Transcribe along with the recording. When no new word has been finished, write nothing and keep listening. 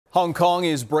Hong Kong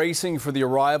is bracing for the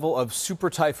arrival of Super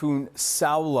Typhoon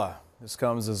Saola. This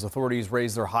comes as authorities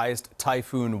raise their highest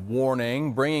typhoon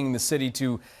warning, bringing the city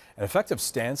to an effective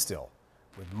standstill,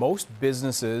 with most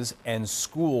businesses and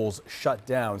schools shut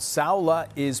down. Saola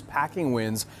is packing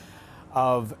winds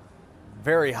of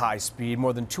very high speed,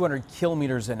 more than 200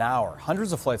 kilometers an hour.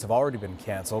 Hundreds of flights have already been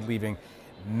canceled, leaving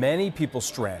many people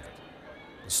stranded.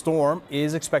 The storm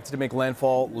is expected to make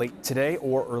landfall late today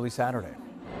or early Saturday.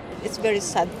 It's very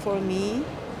sad for me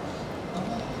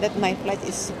that my flight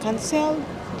is cancelled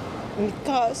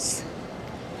because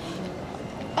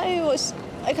I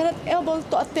cannot able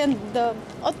to attend the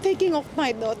taking of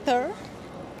my daughter.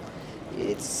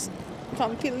 It's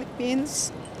from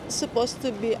Philippines, supposed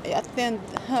to be attend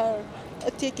her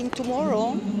taking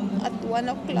tomorrow at 1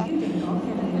 o'clock.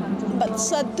 But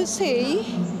sad to say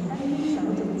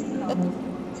that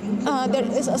there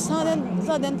is a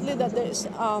suddenly that there is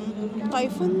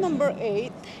typhoon number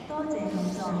 8,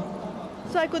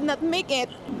 so I could not make it.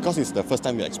 Because it's the first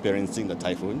time we're experiencing the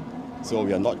typhoon, so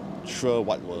we are not sure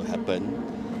what will happen.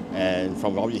 And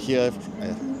from what we hear,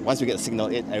 once we get signal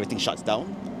 8, everything shuts down.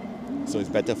 So it's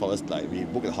better for us, like we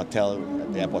book a hotel,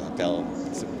 the airport hotel,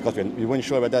 because we weren't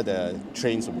sure whether the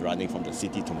trains will be running from the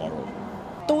city tomorrow.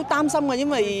 都擔心嘅，因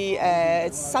為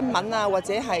新聞啊或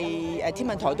者係天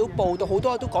文台都報到好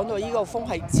多都講到呢個風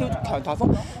係超強颱風，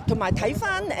同埋睇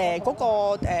翻嗰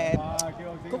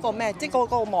個咩，即係嗰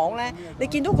個網咧，你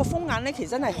見到個風眼咧，其實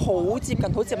真係好接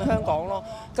近香港咯。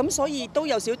咁所以都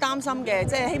有少擔心嘅，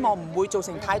即係希望唔會造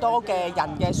成太多嘅人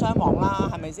嘅傷亡啦，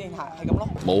係咪先？係咁咯。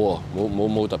冇喎，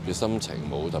冇特別心情，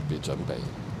冇特別準備。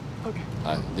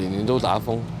係年都打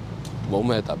風，冇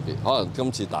咩特別，可能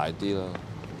今次大啲啦。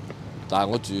 但係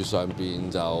我住上邊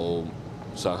就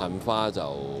上杏花就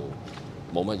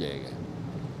冇乜嘢嘅，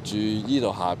住呢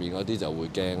度下邊嗰啲就會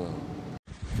驚咯。